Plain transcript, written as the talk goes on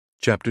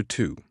Chapter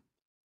 2.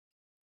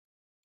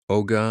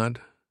 O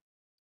God,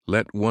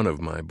 let one of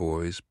my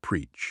boys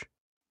preach.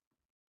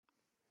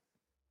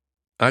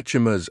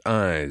 Achima's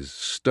eyes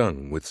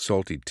stung with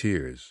salty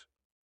tears,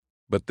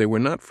 but they were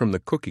not from the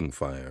cooking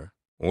fire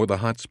or the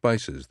hot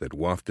spices that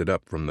wafted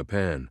up from the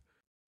pan.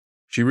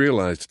 She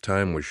realized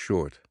time was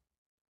short.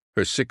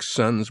 Her 6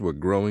 sons were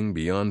growing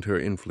beyond her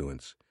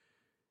influence,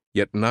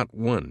 yet not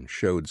one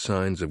showed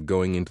signs of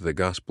going into the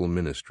gospel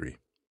ministry,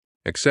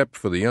 except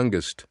for the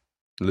youngest,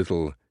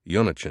 little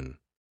Yonachan,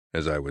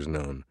 as I was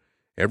known.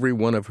 Every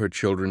one of her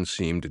children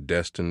seemed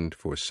destined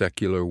for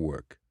secular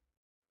work.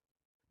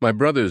 My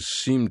brothers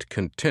seemed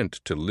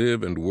content to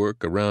live and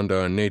work around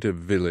our native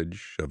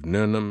village of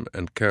Nirnam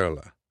and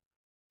Kerala,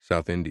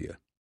 South India.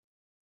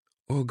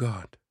 "O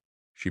God,"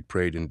 she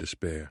prayed in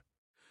despair,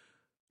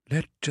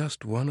 "let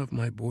just one of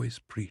my boys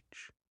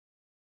preach."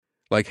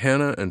 Like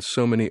Hannah and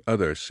so many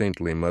other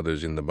saintly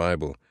mothers in the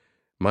Bible,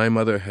 my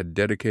mother had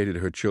dedicated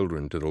her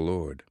children to the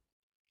Lord.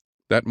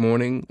 That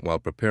morning, while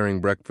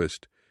preparing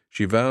breakfast,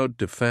 she vowed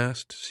to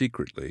fast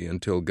secretly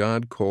until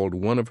God called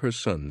one of her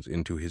sons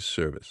into his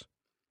service.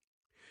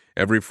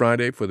 Every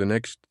Friday for the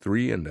next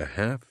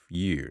 3.5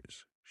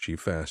 years, she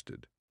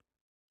fasted.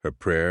 Her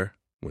prayer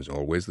was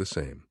always the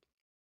same.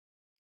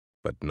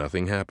 But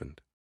nothing happened.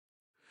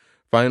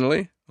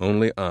 Finally,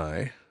 only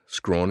I,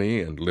 scrawny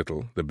and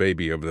little, the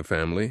baby of the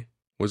family,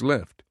 was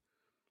left.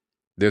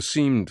 There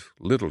seemed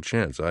little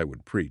chance I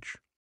would preach.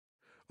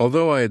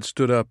 Although I had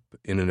stood up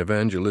in an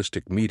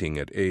evangelistic meeting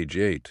at age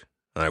 8,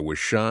 I was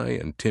shy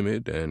and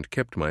timid and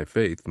kept my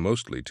faith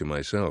mostly to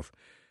myself.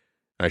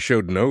 I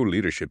showed no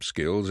leadership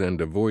skills and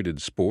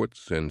avoided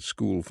sports and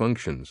school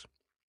functions.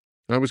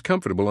 I was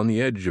comfortable on the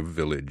edge of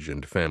village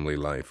and family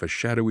life, a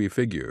shadowy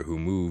figure who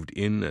moved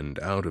in and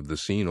out of the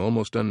scene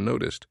almost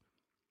unnoticed.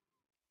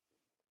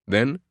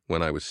 Then,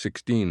 when I was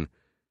 16,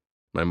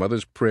 my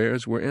mother's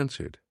prayers were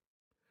answered.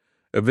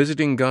 A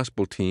visiting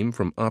gospel team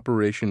from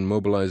Operation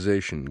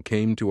Mobilization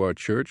came to our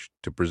church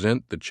to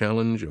present the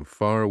challenge of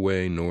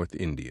faraway North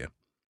India.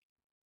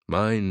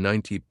 My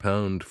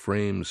 90-pound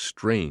frame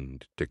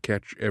strained to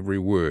catch every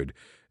word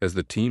as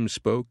the team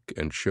spoke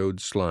and showed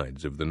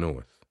slides of the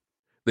North.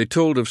 They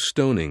told of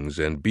stonings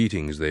and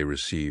beatings they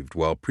received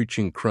while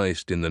preaching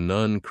Christ in the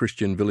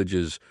non-Christian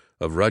villages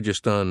of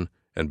Rajasthan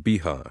and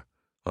Bihar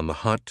on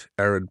the hot,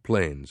 arid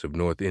plains of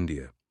North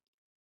India.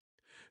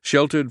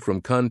 Sheltered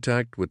from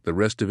contact with the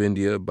rest of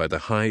India by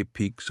the high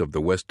peaks of the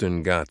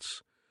Western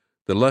Ghats,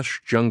 the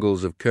lush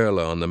jungles of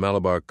Kerala on the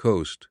Malabar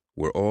coast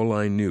were all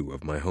I knew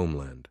of my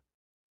homeland.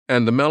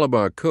 And the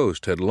Malabar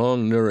coast had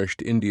long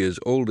nourished India's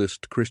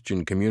oldest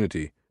Christian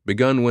community,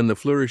 begun when the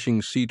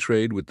flourishing sea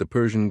trade with the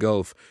Persian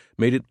Gulf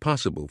made it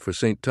possible for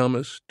St.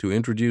 Thomas to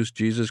introduce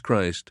Jesus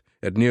Christ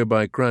at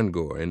nearby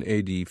Krangor in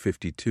AD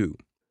 52.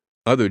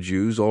 Other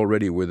Jews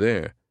already were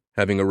there,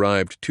 having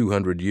arrived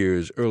 200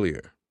 years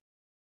earlier.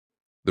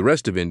 The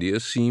rest of India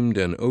seemed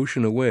an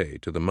ocean away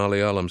to the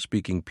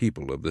Malayalam-speaking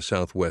people of the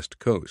southwest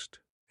coast,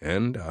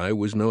 and I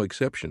was no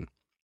exception.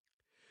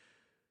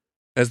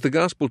 As the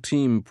gospel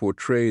team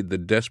portrayed the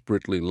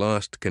desperately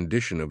lost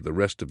condition of the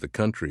rest of the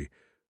country,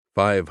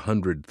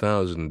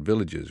 500,000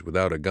 villages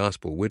without a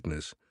gospel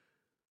witness,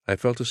 I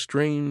felt a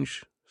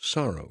strange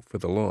sorrow for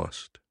the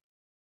lost.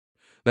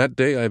 That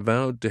day I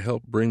vowed to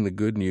help bring the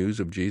good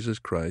news of Jesus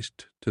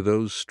Christ to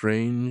those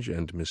strange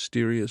and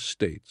mysterious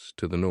states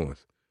to the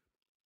north.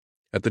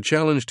 At the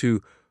challenge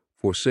to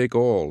forsake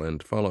all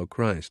and follow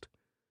Christ,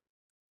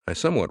 I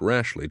somewhat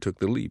rashly took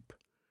the leap,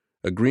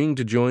 agreeing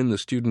to join the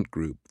student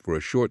group for a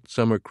short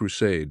summer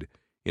crusade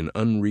in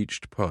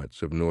unreached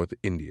parts of North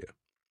India.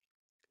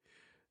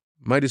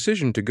 My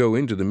decision to go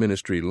into the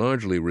ministry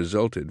largely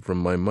resulted from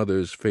my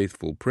mother's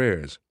faithful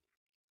prayers.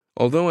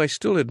 Although I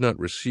still had not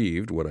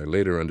received what I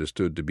later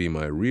understood to be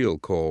my real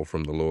call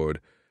from the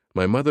Lord,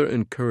 my mother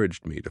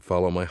encouraged me to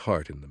follow my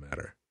heart in the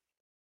matter.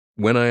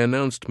 When I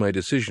announced my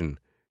decision,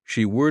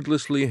 she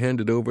wordlessly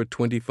handed over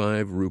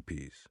 25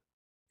 rupees,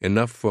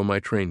 enough for my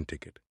train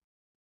ticket.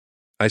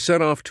 I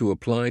set off to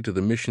apply to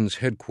the mission's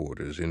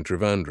headquarters in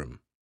Trivandrum.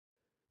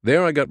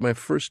 There I got my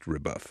first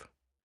rebuff.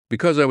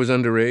 Because I was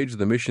underage,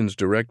 the mission's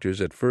directors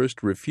at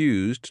first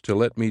refused to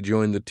let me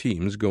join the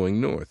teams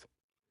going north.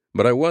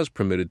 But I was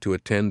permitted to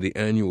attend the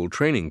annual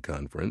training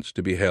conference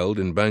to be held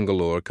in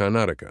Bangalore,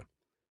 Karnataka.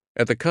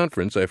 At the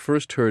conference, I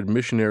first heard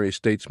missionary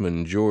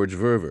statesman George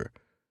Verver,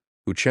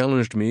 who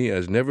challenged me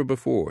as never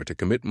before to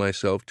commit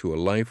myself to a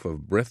life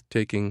of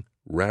breathtaking,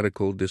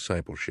 radical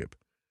discipleship.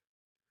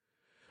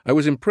 I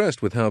was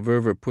impressed with how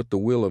Verver put the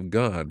will of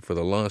God for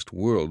the lost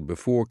world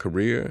before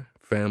career,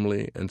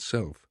 family, and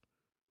self.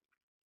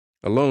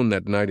 Alone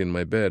that night in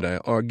my bed, I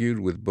argued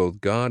with both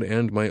God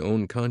and my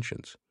own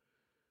conscience.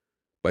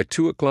 By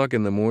 2 o'clock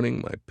in the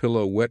morning, my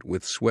pillow wet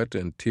with sweat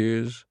and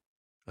tears,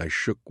 I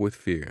shook with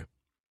fear.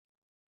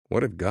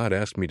 What if God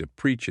asked me to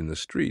preach in the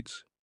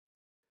streets?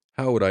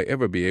 How would I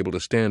ever be able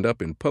to stand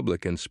up in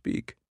public and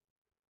speak?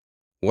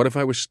 What if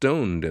I was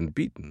stoned and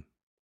beaten?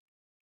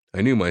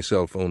 I knew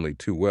myself only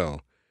too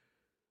well.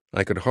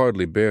 I could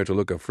hardly bear to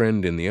look a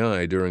friend in the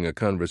eye during a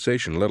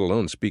conversation, let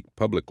alone speak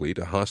publicly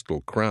to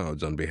hostile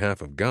crowds on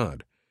behalf of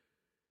God.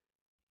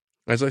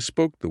 As I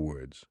spoke the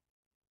words,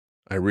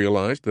 I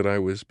realized that I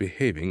was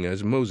behaving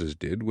as Moses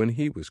did when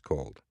he was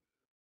called.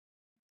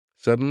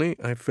 Suddenly,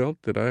 I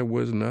felt that I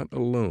was not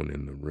alone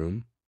in the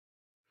room.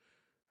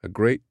 A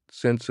great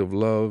sense of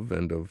love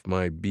and of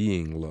my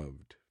being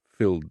loved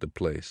filled the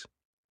place.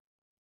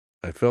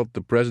 I felt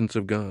the presence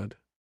of God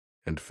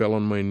and fell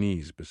on my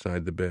knees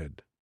beside the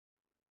bed.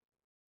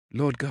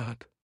 "Lord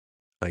God,"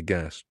 I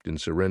gasped in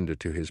surrender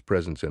to His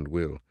presence and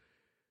will,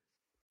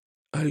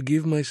 "I'll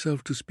give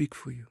myself to speak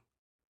for you,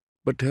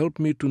 but help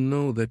me to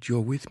know that you're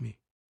with me."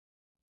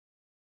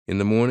 In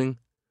the morning,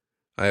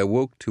 I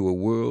awoke to a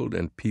world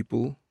and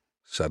people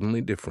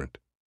suddenly different.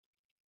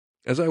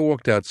 As I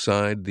walked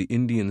outside, the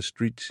Indian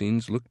street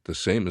scenes looked the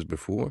same as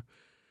before.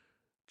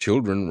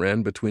 Children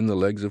ran between the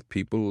legs of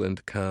people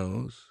and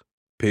cows.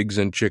 Pigs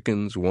and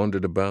chickens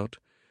wandered about.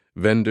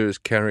 Vendors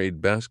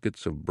carried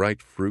baskets of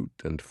bright fruit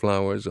and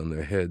flowers on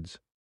their heads.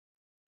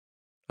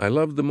 I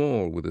loved them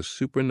all with a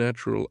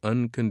supernatural,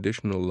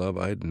 unconditional love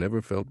I'd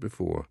never felt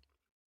before.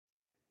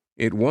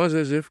 It was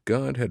as if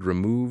God had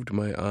removed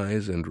my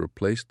eyes and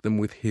replaced them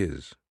with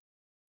His,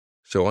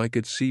 so I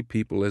could see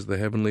people as the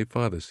Heavenly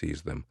Father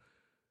sees them,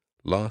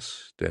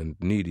 lost and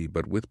needy,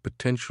 but with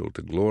potential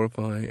to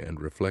glorify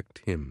and reflect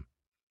Him.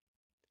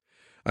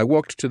 I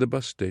walked to the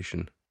bus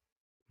station,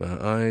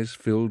 my eyes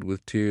filled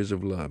with tears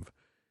of love.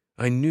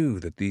 I knew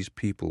that these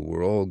people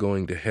were all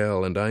going to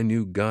hell, and I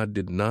knew God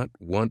did not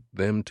want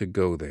them to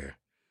go there.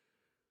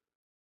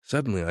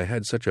 Suddenly I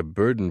had such a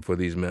burden for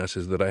these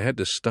masses that I had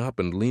to stop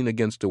and lean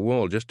against a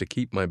wall just to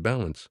keep my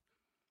balance.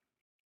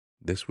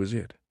 This was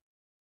it.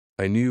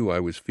 I knew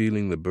I was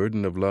feeling the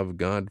burden of love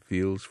God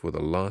feels for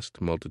the lost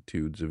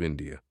multitudes of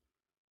India.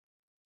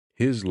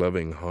 His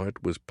loving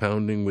heart was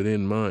pounding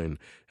within mine,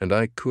 and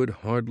I could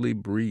hardly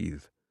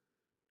breathe.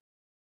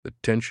 The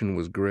tension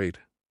was great.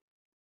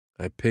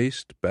 I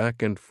paced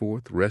back and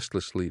forth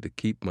restlessly to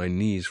keep my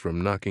knees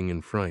from knocking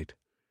in fright.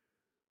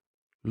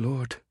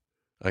 "Lord,"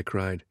 I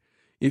cried,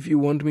 "if you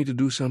want me to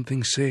do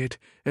something, say it,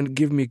 and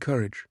give me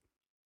courage."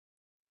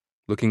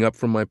 Looking up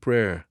from my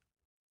prayer,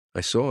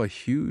 I saw a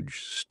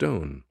huge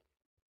stone.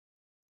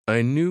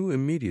 I knew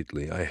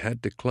immediately I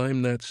had to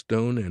climb that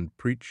stone and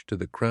preach to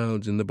the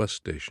crowds in the bus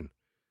station.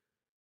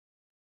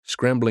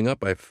 Scrambling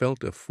up, I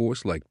felt a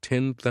force like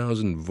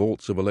 10,000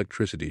 volts of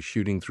electricity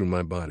shooting through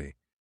my body.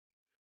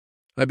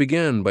 I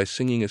began by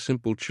singing a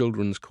simple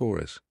children's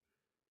chorus.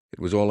 It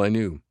was all I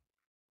knew.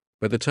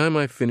 By the time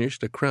I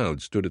finished, a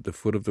crowd stood at the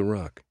foot of the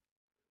rock.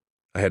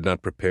 I had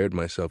not prepared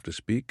myself to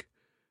speak,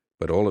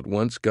 but all at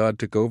once God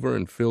took over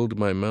and filled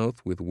my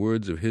mouth with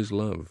words of His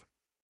love.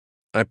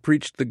 I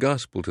preached the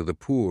gospel to the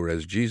poor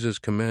as Jesus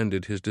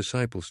commanded His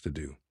disciples to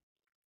do.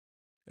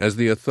 As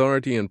the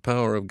authority and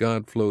power of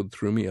God flowed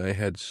through me, I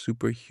had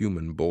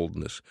superhuman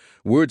boldness.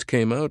 Words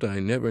came out I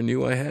never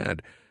knew I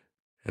had,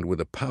 and with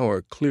a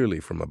power clearly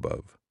from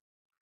above.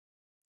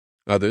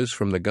 Others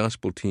from the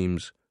gospel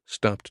teams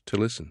stopped to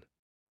listen.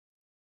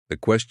 The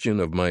question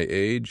of my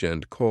age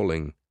and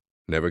calling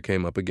never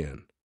came up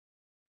again.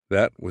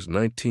 That was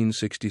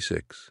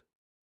 1966.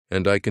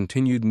 And I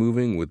continued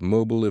moving with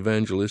mobile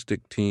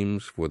evangelistic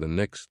teams for the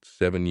next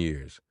 7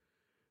 years.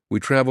 We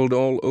traveled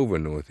all over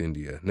North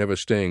India, never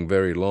staying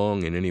very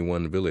long in any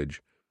one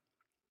village.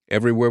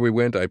 Everywhere we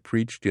went, I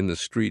preached in the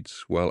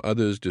streets while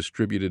others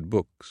distributed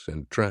books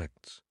and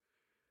tracts.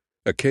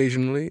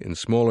 Occasionally, in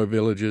smaller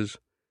villages,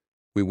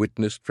 we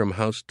witnessed from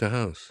house to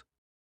house.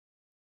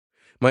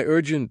 My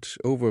urgent,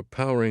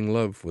 overpowering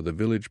love for the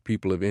village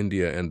people of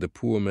India and the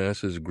poor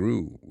masses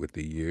grew with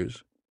the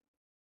years.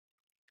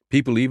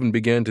 People even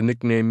began to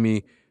nickname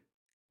me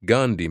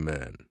Gandhi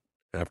Man,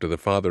 after the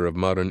father of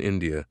modern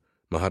India,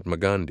 Mahatma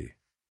Gandhi.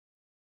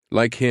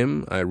 Like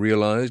him, I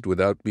realized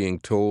without being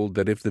told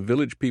that if the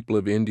village people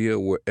of India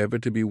were ever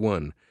to be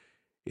won,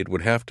 it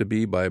would have to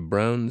be by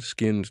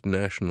brown-skinned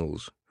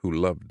nationals who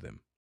loved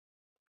them.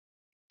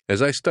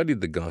 As I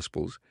studied the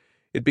Gospels,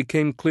 it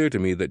became clear to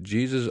me that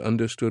Jesus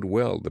understood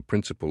well the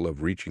principle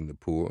of reaching the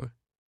poor.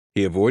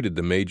 He avoided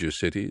the major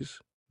cities,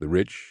 the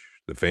rich,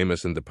 the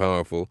famous, and the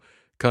powerful,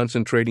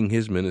 concentrating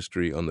His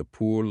ministry on the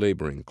poor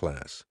laboring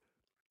class.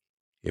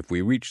 If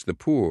we reach the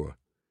poor,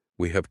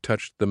 we have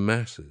touched the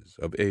masses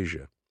of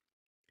Asia.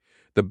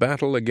 The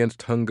battle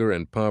against hunger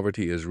and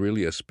poverty is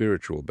really a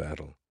spiritual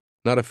battle,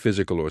 not a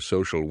physical or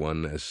social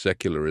one as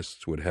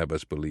secularists would have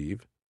us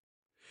believe.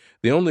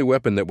 The only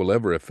weapon that will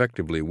ever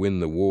effectively win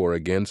the war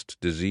against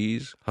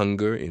disease,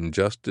 hunger,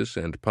 injustice,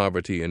 and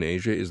poverty in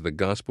Asia is the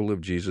gospel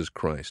of Jesus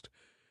Christ.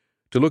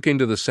 To look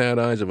into the sad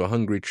eyes of a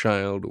hungry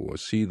child or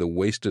see the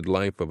wasted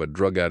life of a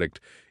drug addict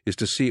is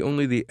to see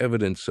only the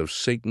evidence of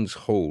Satan's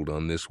hold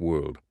on this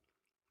world.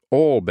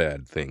 All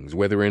bad things,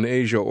 whether in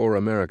Asia or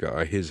America,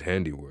 are his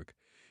handiwork.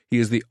 He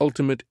is the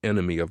ultimate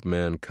enemy of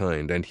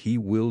mankind, and he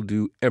will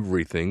do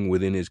everything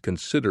within his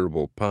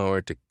considerable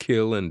power to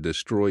kill and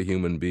destroy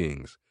human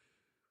beings.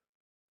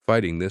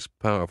 Fighting this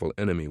powerful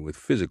enemy with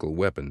physical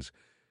weapons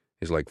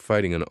is like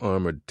fighting an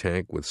armored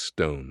tank with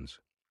stones.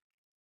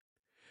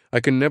 I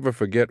can never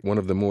forget one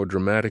of the more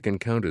dramatic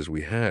encounters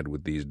we had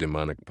with these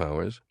demonic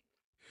powers.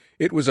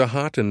 It was a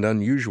hot and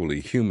unusually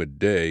humid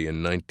day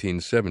in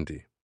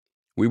 1970.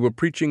 We were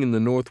preaching in the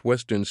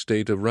northwestern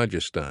state of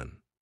Rajasthan,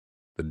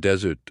 the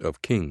Desert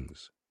of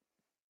Kings.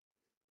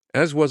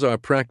 As was our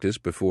practice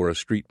before a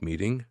street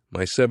meeting,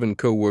 my 7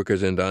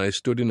 co-workers and I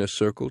stood in a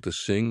circle to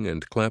sing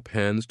and clap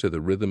hands to the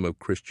rhythm of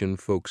Christian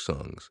folk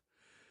songs.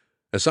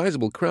 A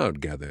sizable crowd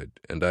gathered,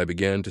 and I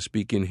began to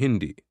speak in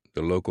Hindi,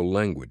 the local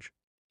language.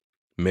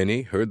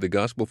 Many heard the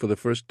gospel for the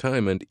first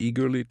time and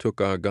eagerly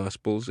took our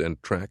gospels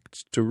and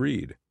tracts to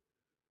read.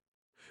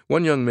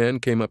 One young man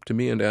came up to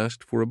me and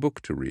asked for a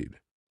book to read.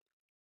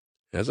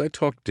 As I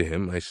talked to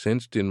him, I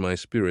sensed in my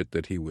spirit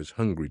that he was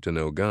hungry to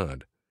know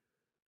God.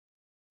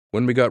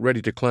 When we got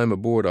ready to climb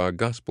aboard our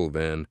gospel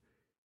van,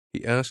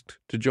 he asked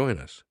to join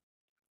us.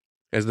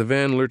 As the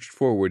van lurched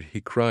forward,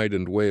 he cried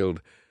and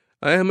wailed,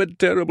 "I am a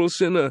terrible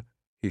sinner,"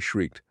 he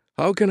shrieked.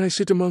 "How can I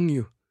sit among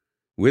you?"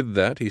 With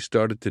that, he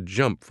started to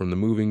jump from the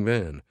moving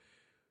van.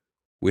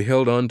 We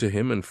held on to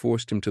him and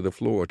forced him to the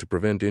floor to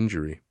prevent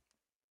injury.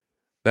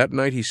 That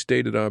night he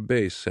stayed at our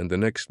base, and the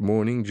next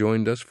morning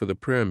joined us for the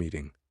prayer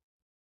meeting.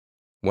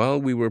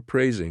 While we were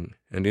praising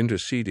and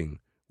interceding,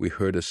 we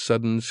heard a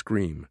sudden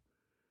scream.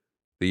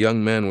 The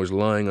young man was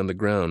lying on the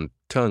ground,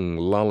 tongue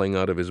lolling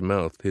out of his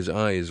mouth, his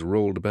eyes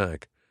rolled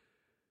back.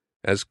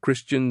 As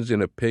Christians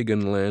in a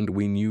pagan land,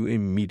 we knew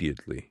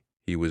immediately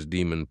he was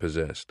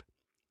demon-possessed.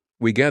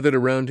 We gathered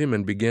around him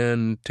and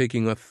began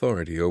taking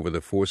authority over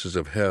the forces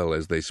of hell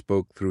as they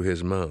spoke through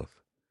his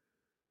mouth.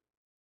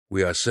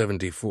 "We are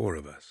 74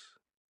 of us.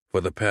 For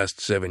the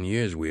past 7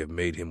 years we have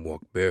made him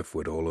walk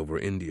barefoot all over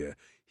India.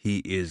 He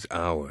is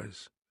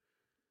ours."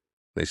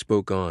 They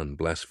spoke on,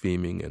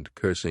 blaspheming and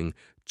cursing,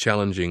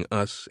 challenging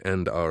us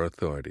and our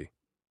authority.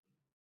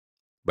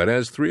 But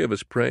as 3 of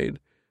us prayed,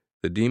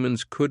 the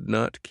demons could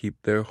not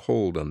keep their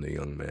hold on the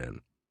young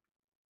man.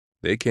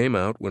 They came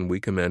out when we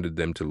commanded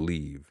them to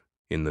leave,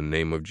 in the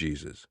name of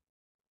Jesus.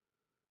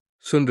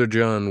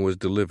 Sundarjan was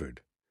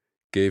delivered,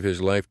 gave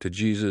his life to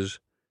Jesus,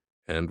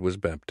 and was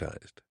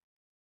baptized.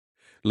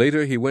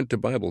 Later he went to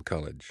Bible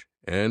college,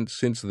 and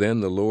since then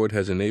the Lord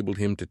has enabled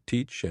him to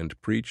teach and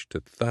preach to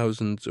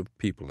thousands of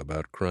people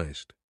about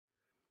Christ.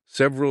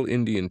 Several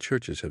Indian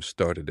churches have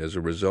started as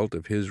a result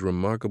of his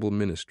remarkable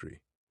ministry,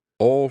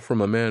 all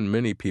from a man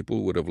many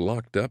people would have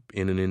locked up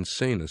in an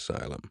insane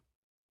asylum.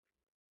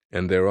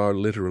 And there are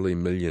literally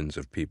millions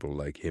of people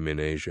like him in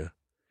Asia,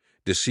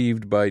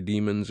 deceived by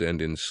demons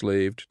and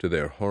enslaved to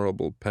their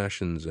horrible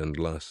passions and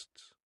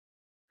lusts.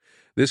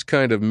 This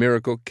kind of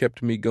miracle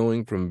kept me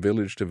going from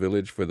village to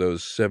village for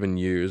those 7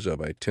 years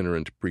of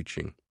itinerant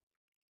preaching.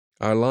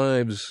 Our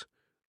lives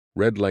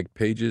read like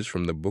pages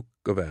from the book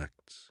of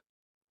Acts.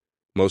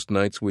 Most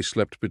nights we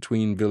slept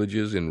between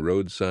villages in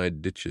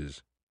roadside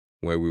ditches,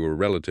 where we were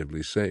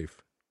relatively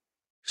safe.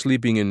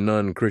 Sleeping in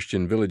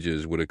non-Christian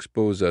villages would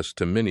expose us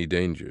to many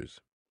dangers.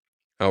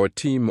 Our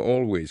team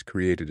always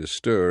created a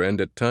stir,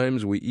 and at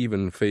times we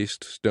even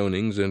faced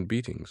stonings and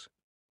beatings.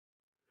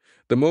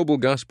 The mobile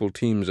gospel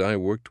teams I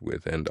worked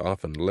with and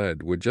often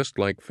led were just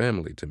like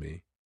family to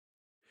me.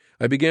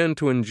 I began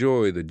to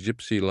enjoy the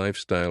gypsy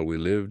lifestyle we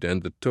lived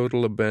and the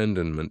total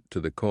abandonment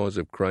to the cause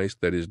of Christ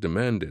that is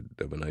demanded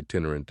of an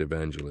itinerant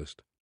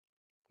evangelist.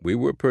 We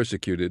were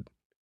persecuted,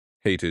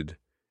 hated,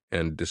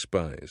 and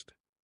despised.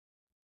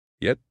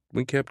 Yet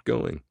we kept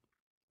going,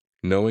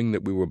 knowing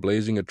that we were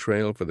blazing a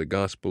trail for the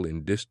gospel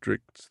in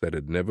districts that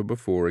had never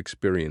before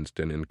experienced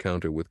an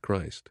encounter with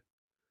Christ.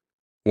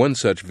 One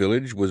such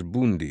village was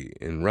Bundi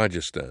in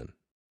Rajasthan.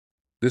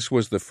 This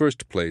was the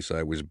first place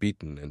I was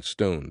beaten and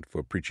stoned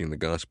for preaching the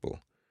gospel.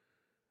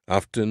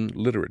 Often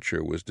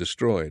literature was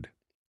destroyed.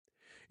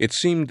 It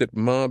seemed that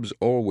mobs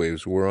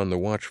always were on the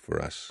watch for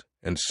us,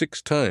 and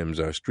 6 times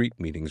our street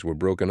meetings were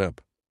broken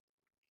up.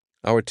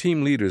 Our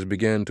team leaders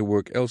began to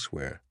work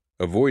elsewhere,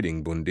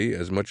 avoiding Bundi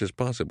as much as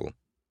possible.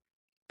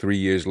 3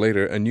 years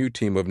later, a new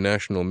team of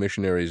national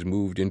missionaries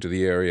moved into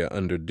the area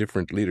under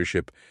different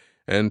leadership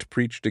and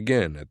preached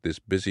again at this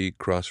busy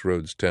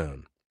crossroads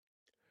town.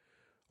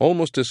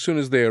 Almost as soon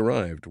as they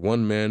arrived,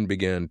 one man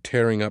began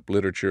tearing up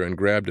literature and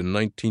grabbed a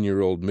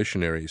 19-year-old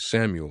missionary,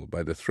 Samuel,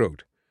 by the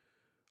throat.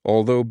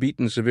 Although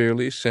beaten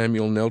severely,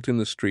 Samuel knelt in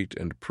the street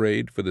and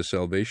prayed for the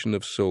salvation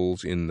of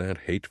souls in that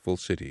hateful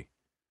city.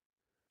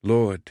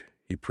 "Lord,"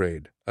 he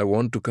prayed, "I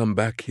want to come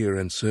back here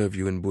and serve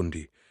you in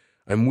Bundi.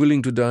 I'm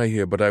willing to die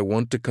here, but I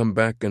want to come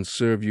back and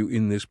serve you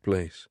in this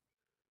place."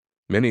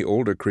 Many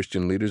older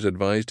Christian leaders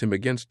advised him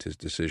against his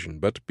decision,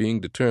 but being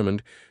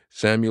determined,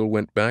 Samuel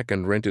went back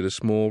and rented a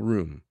small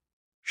room.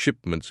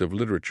 Shipments of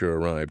literature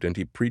arrived, and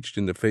he preached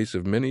in the face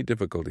of many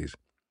difficulties.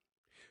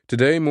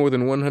 Today, more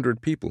than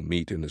 100 people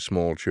meet in a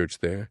small church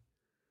there.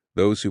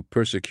 Those who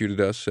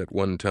persecuted us at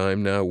one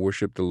time now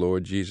worship the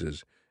Lord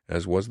Jesus,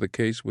 as was the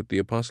case with the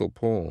Apostle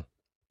Paul.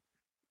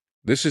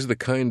 This is the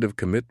kind of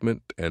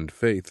commitment and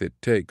faith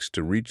it takes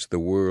to reach the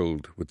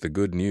world with the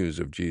good news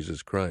of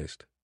Jesus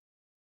Christ.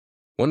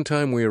 One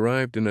time we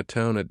arrived in a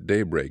town at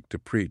daybreak to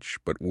preach,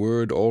 but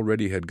word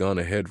already had gone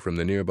ahead from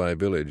the nearby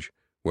village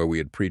where we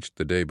had preached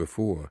the day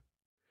before.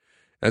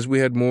 As we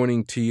had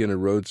morning tea in a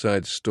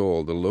roadside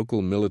stall, the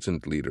local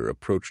militant leader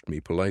approached me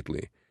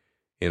politely,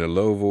 in a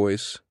low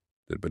voice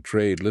that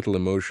betrayed little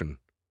emotion.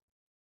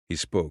 He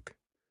spoke.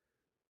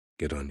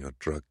 "Get on your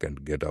truck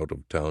and get out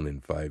of town in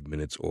 5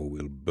 minutes, or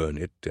we'll burn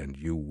it, and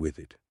you with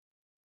it."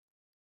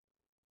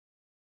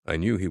 I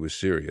knew he was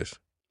serious.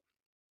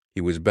 He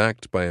was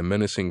backed by a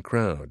menacing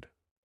crowd.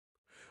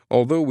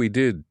 Although we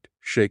did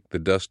shake the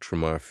dust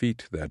from our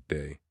feet that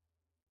day,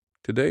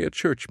 today a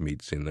church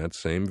meets in that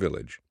same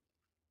village.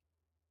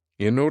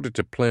 In order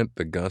to plant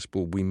the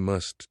gospel, we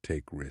must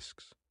take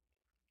risks.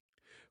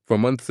 For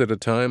months at a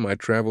time, I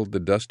traveled the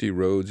dusty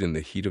roads in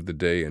the heat of the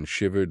day and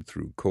shivered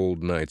through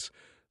cold nights,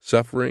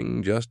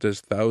 suffering just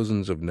as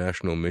thousands of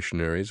national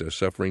missionaries are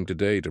suffering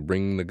today to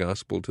bring the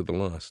gospel to the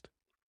lost.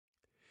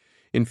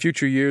 In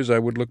future years, I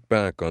would look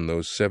back on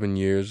those 7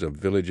 years of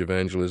village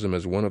evangelism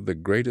as one of the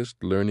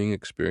greatest learning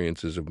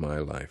experiences of my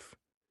life.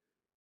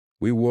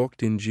 We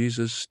walked in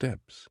Jesus'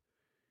 steps,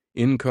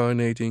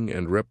 incarnating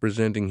and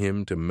representing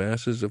him to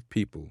masses of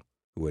people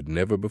who had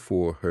never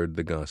before heard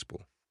the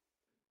gospel.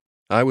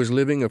 I was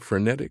living a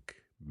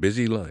frenetic,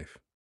 busy life,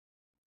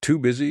 too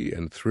busy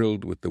and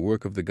thrilled with the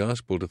work of the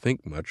gospel to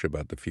think much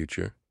about the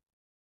future.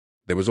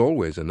 There was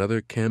always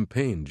another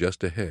campaign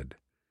just ahead.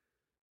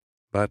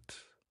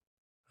 But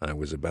I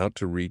was about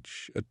to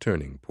reach a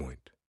turning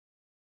point.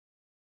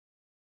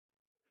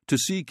 To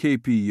see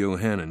K.P.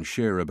 Yohannan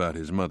share about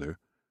his mother,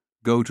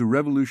 go to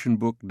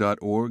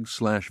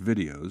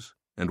revolutionbook.org/videos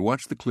and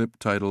watch the clip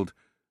titled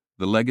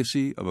 "The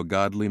Legacy of a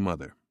Godly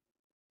Mother."